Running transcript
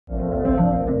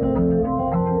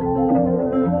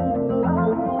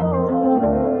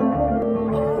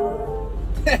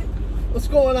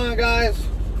What's going on, guys?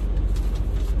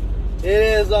 It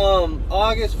is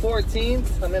August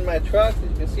 14th. I'm in my truck. You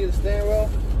can see the steering wheel.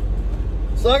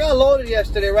 So I got loaded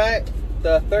yesterday, right?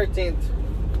 The 13th.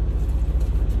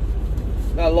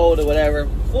 Got loaded, whatever.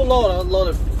 Full load. I was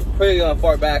loaded pretty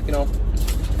far back, you know.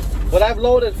 But I've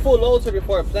loaded full loads here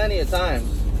before plenty of times.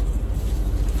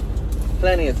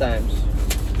 Plenty of times.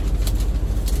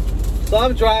 So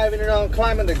I'm driving, you know,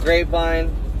 climbing the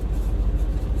grapevine.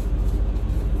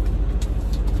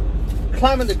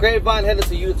 Climbing the grapevine, headed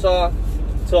to Utah.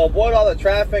 To avoid all the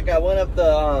traffic, I went up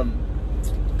the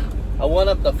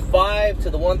 5 to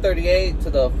the 138 to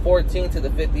the 14 to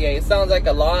the 58. It sounds like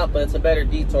a lot, but it's a better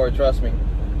detour, trust me.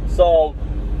 So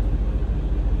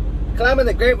climbing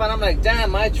the grapevine, I'm like, damn,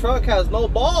 my truck has no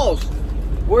balls.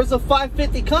 Where's the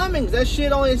 550 Cummins? That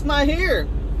shit only, it's not here.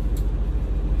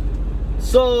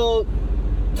 So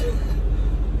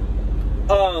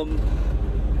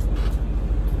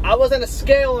I was in a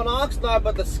scale in Oxnard,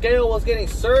 but the scale was getting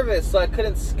serviced, so I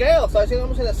couldn't scale. So I said, I'm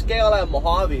just gonna scale at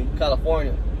Mojave,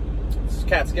 California. It's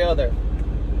cat scale there.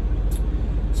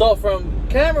 So from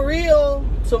Camarillo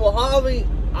to Mojave,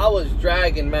 I was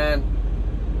dragging, man.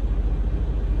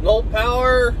 No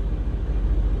power.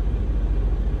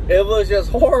 It was just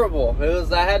horrible.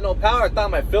 I had no power. I thought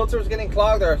my filter was getting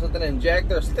clogged or something,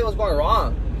 injector, or something was going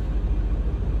wrong.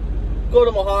 Go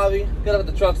to Mojave, get up at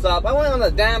the truck stop. I went on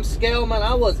the damn scale, man.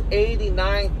 I was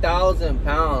 89,000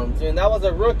 pounds. And that was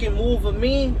a rookie move of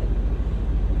me.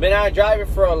 Been out driving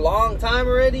for a long time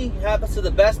already. Happens to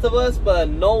the best of us, but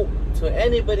note to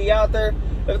anybody out there,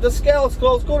 if the scale's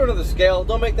closed, go to another scale.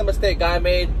 Don't make the mistake I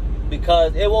made,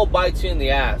 because it will bite you in the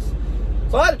ass.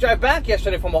 So I had to drive back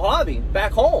yesterday from Mojave,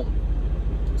 back home.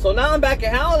 So now I'm back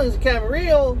at Howlings in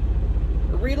Camarillo,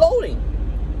 reloading,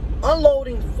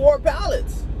 unloading 4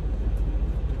 pallets.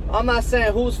 I'm not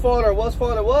saying whose fault or what's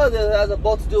fault it was. It has a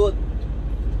both to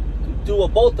do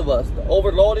with both of us. The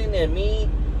overloading and me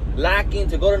lacking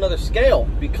to go to another scale,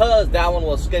 because that one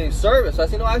was getting service. So I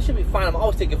said, no, I should be fine. I'm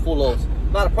always taking full loads.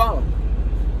 Not a problem.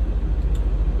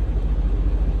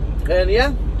 And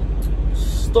yeah,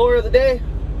 story of the day.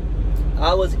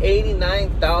 I was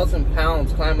 89,000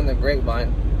 pounds climbing the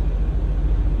grapevine.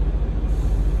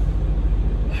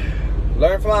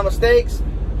 Learn from my mistakes.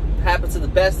 Happens to the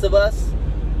best of us.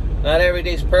 Not every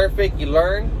day's perfect. You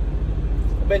learn.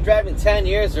 I've been driving 10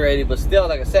 years already, but still,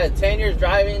 like I said, 10 years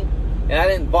driving, and I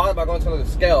didn't bother about going to another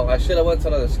scale. I should have went to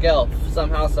another scale.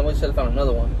 Somehow, someone should have found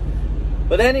another one.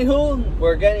 But anywho,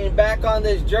 we're getting back on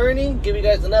this journey. Give you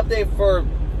guys an update for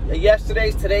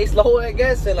today's load, I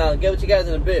guess, and I'll get with you guys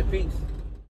in a bit. Peace.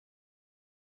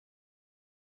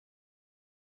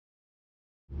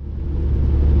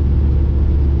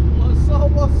 What's up?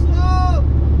 What's up?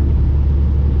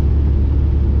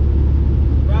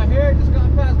 Right here, just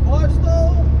got past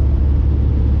Barstow.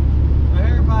 Right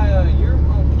here by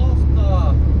I'm close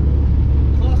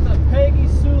to Peggy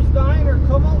Sue's Diner.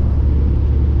 Come on.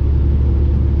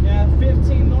 Yeah,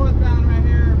 15 northbound right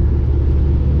here.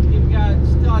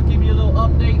 I'll give you a little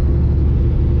update.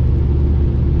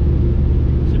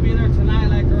 Should be there tonight,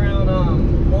 like around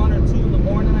 1 or 2 in the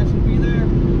morning. I should be there.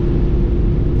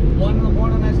 1 in the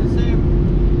morning, I should say.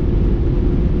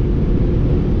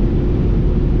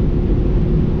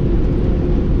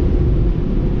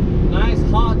 Nice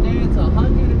hot day. It's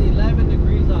 111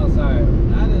 degrees outside.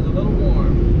 That is a little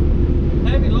warm.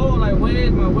 Heavy load, I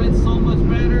weighed. My weight's so much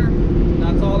better.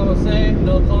 That's all I'm gonna say.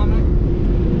 No comment.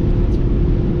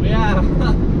 Yeah.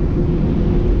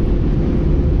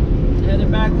 Headed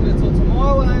back to it. So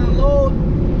tomorrow when I unload,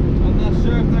 I'm not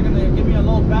sure if they're gonna give me a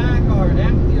load back or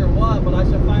empty or what, but I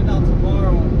should find out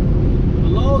tomorrow. The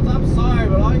loads, I'm sorry,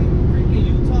 but all you freaking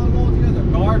Utah loads, you guys are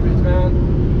garbage,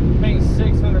 man. Paying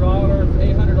 $600,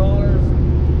 $800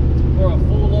 for a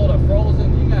full load of frozen.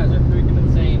 You guys are freaking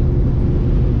insane.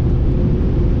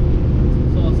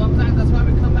 So sometimes that's why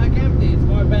we come back empty. It's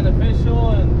more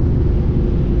beneficial, and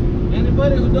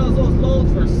anybody who does those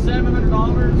loads for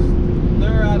 $700,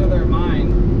 they're out of their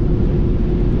mind.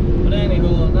 But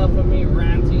anywho, enough of me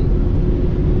ranting.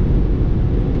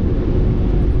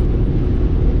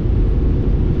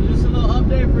 Just a little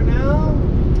update for now.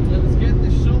 Let's get the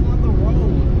show on the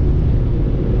road.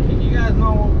 And you guys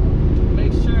know,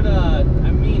 make sure to,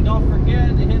 don't forget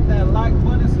to hit that like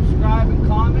button, subscribe, and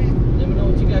comment. Let me know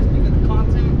what you guys think of the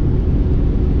content.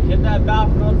 Hit that bell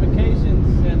for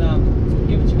notifications, and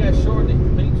give it to you guys shortly.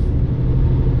 Peace.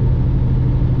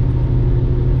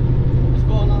 What's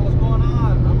going on? What's going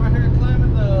on? I'm right here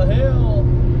climbing the hill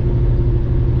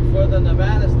for the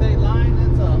Nevada state line.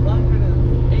 It's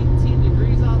 118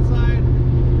 degrees outside.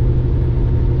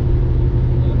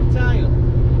 Let me tell you,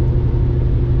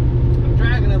 I'm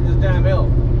dragging up this damn hill.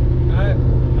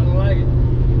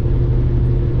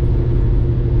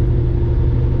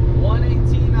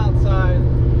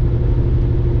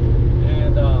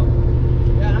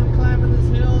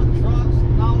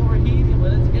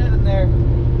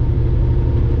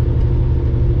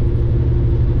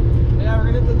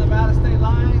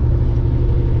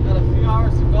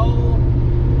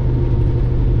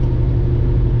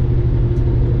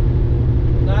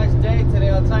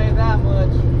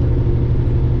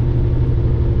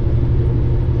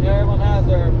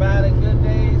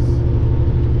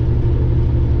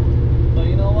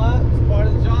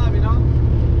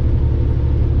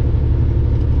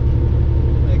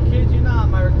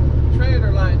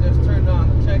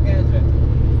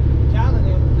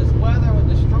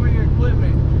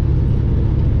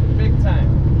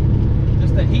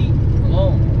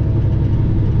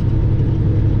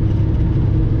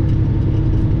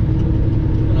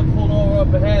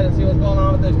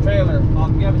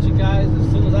 back with you guys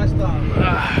as soon as I stop.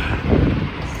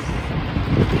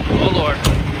 Oh Lord.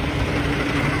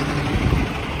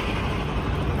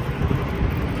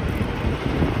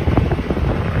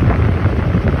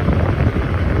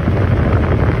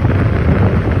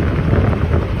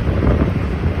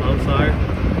 I'm sorry.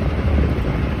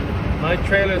 My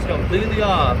trailer is completely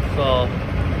off, so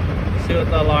let's see what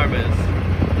the alarm is.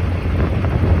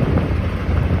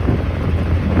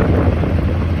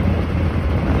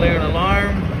 Clear an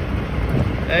alarm.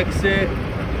 Exit.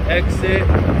 Exit.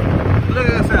 Look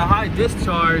at this, a high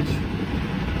discharge.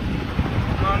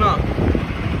 I don't know.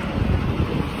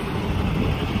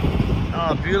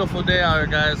 Oh, beautiful day out here,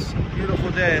 guys. Beautiful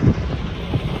day.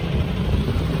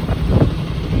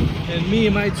 And me,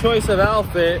 my choice of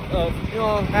outfit of, you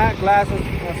know, hat, glasses,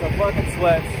 and some fucking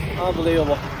sweats.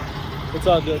 Unbelievable. It's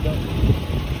all good though.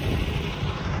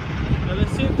 Now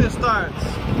let's see if this starts.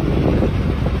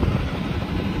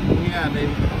 Yeah,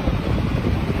 baby.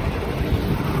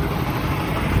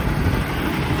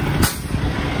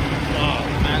 Oh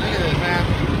man, look at this, man.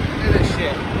 Look at this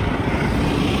shit.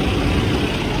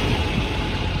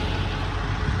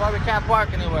 Why we can't park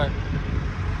anywhere?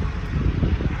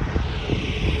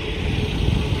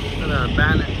 Look at that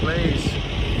abandoned place.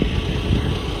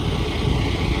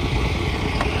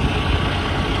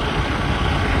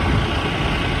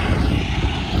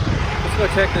 Let's go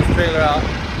check this trailer out.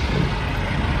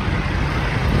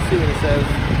 See what it says.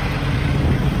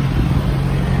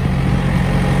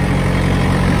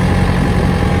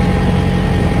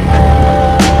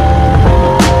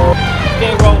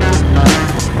 Okay, roll.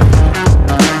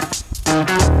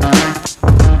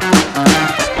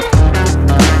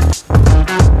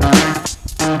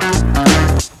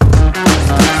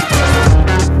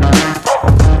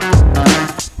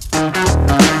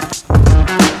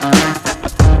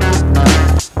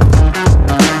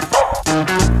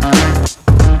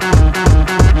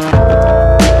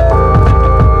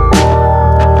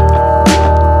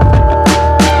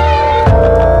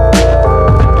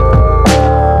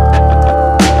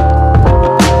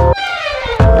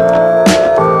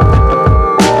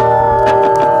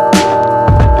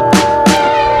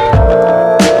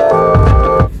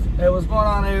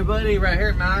 Right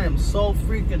here, man, I am so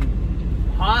freaking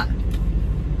hot.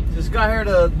 Just got here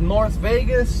to North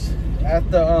Vegas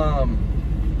at the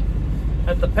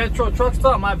petrol truck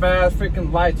stop. My bad,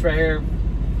 freaking lights right here.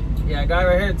 Yeah, I got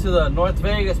right here to the North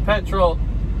Vegas petrol,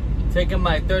 taking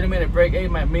my 30-minute break,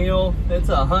 ate my meal. It's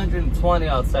 120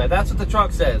 outside. That's what the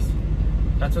truck says.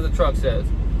 That's what the truck says.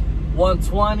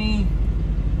 120.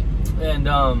 And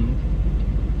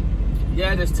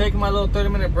yeah, just taking my little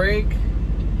 30-minute break.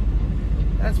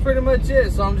 That's pretty much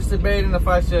it. So I'm just debating if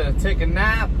I should take a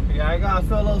nap. Yeah, I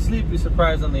feel a little sleepy,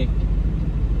 surprisingly.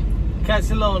 Catch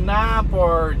a little nap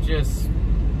or just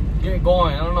get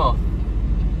going. I don't know.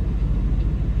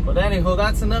 But anywho,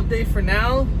 that's an update for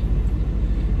now.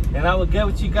 And I will get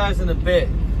with you guys in a bit.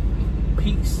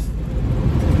 Peace.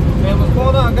 Hey, what's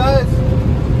going on, guys?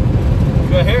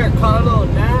 Good here. Caught a little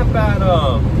nap at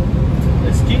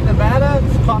Mesquite, Nevada.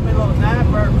 Just caught me a little nap.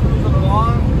 We're cruising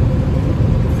along.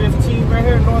 15 right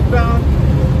here northbound.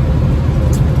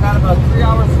 Got about 3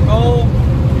 hours to go.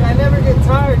 Yeah, I never get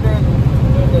tired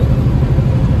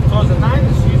towards the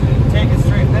 9th season. Take it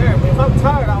straight there. I mean, if I'm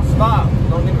tired, I'll stop.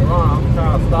 Don't get me wrong, I'm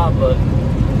tired, I'll stop. But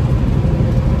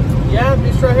yeah, I'm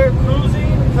just right here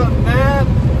cruising, kind of nap.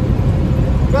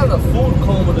 Got a food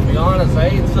coma, to be honest. I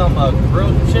ate some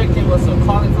grilled chicken with some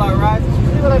cauliflower rice. It's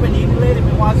usually what I've been eating lately. I've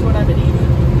been watching what I've been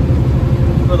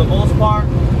eating for the most part.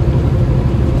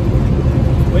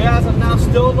 We as of now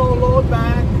still no load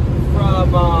back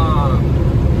from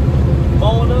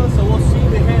Mona, so we'll see if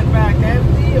we head back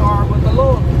empty or with the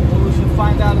load. Well, we should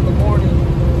find out in the morning.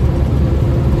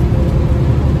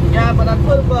 Yeah, but I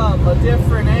put a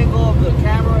different angle of the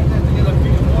camera right there to get a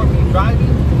few more me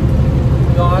driving.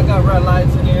 You know, I got red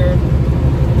lights in here.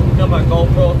 Got my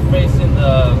GoPro facing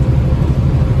the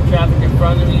traffic in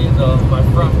front of me, my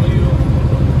front view.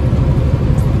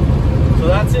 So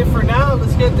that's it for now.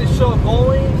 Let's get this show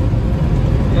going.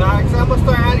 And I'm gonna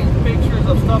start adding pictures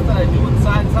of stuff that I do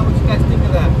inside. Tell me what you guys think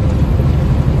of that.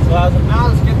 So as of now,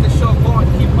 let's get this show going.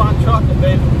 Keep on trucking,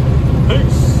 baby.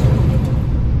 Peace.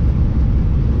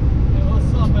 Hey,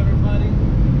 what's up, everybody?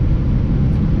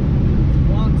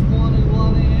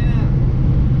 1:21 a.m.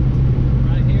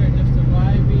 Right here, just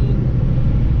arriving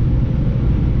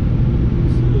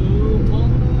to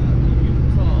Mona,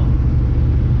 Utah.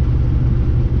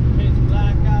 Pitch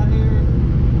black out here.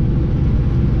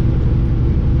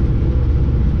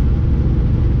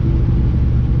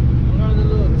 I learned a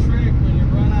little trick when you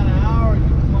run out of hours,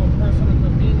 you call personal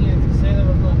convenience and say there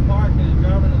was no parking.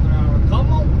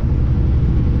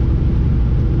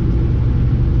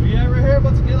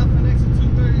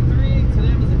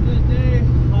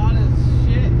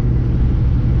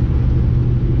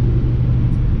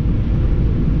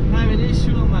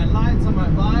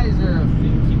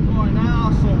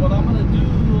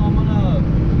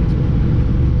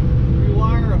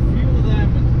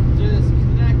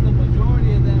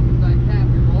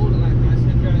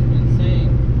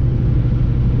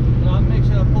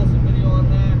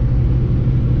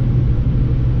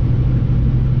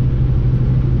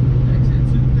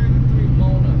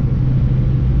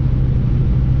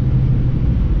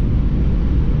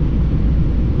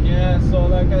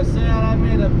 I said, I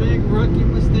made a big rookie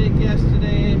mistake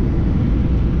yesterday,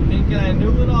 thinking I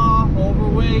knew it all,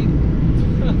 overweight,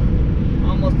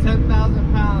 almost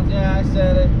 10,000 pounds. Yeah, I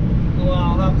said it.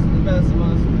 Wow, happens to the best of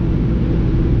us.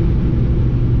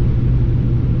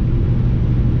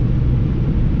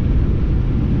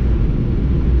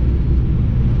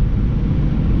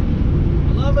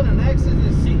 I love it, an exit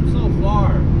just seems so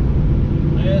far.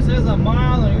 Like it says a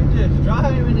mile, and you're just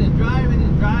driving and driving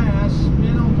and driving. That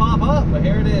shit don't pop up, but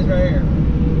here it is right here.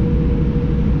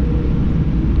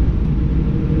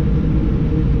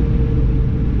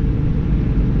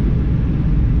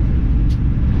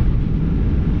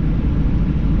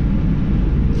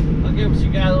 I'll give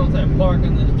you guys once I park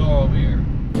in this door over here.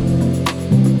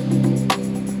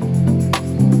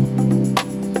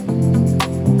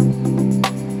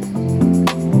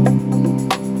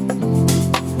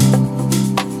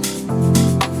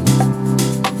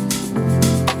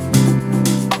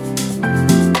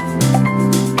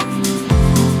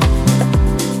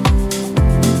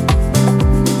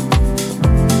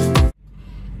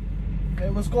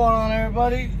 What's going on,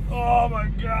 everybody? Oh my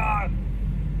god,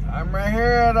 I'm right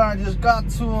here and I just got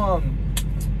to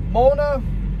Mona.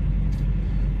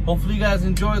 Hopefully you guys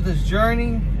enjoyed this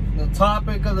journey. The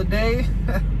topic of the day,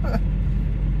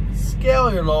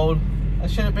 scale your load. I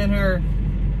should have been here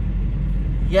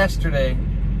yesterday,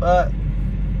 but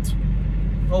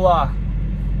voila.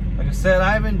 Like I said,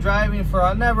 I've been driving for,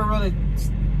 I never really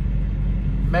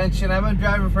mentioned, I've been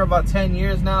driving for about 10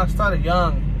 years now. I started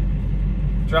young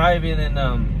driving, and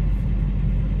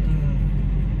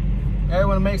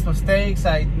everyone makes mistakes.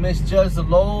 I misjudged the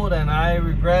load and I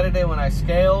regretted it when I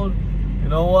scaled. You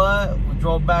know what? We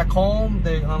drove back home.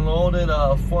 They unloaded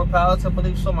 4 pallets, I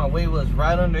believe, so my weight was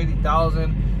right under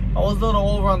 80,000. I was a little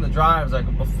over on the drives, like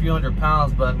a few hundred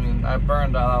pounds, but I mean, I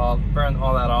burned all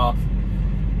that off.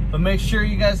 But make sure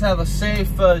you guys have a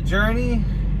safe journey.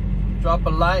 Drop a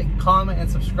like, comment, and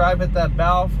subscribe. Hit that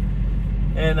bell.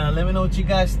 And let me know what you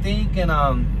guys think, and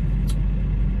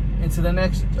into the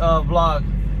next vlog.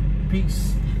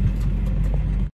 Peace.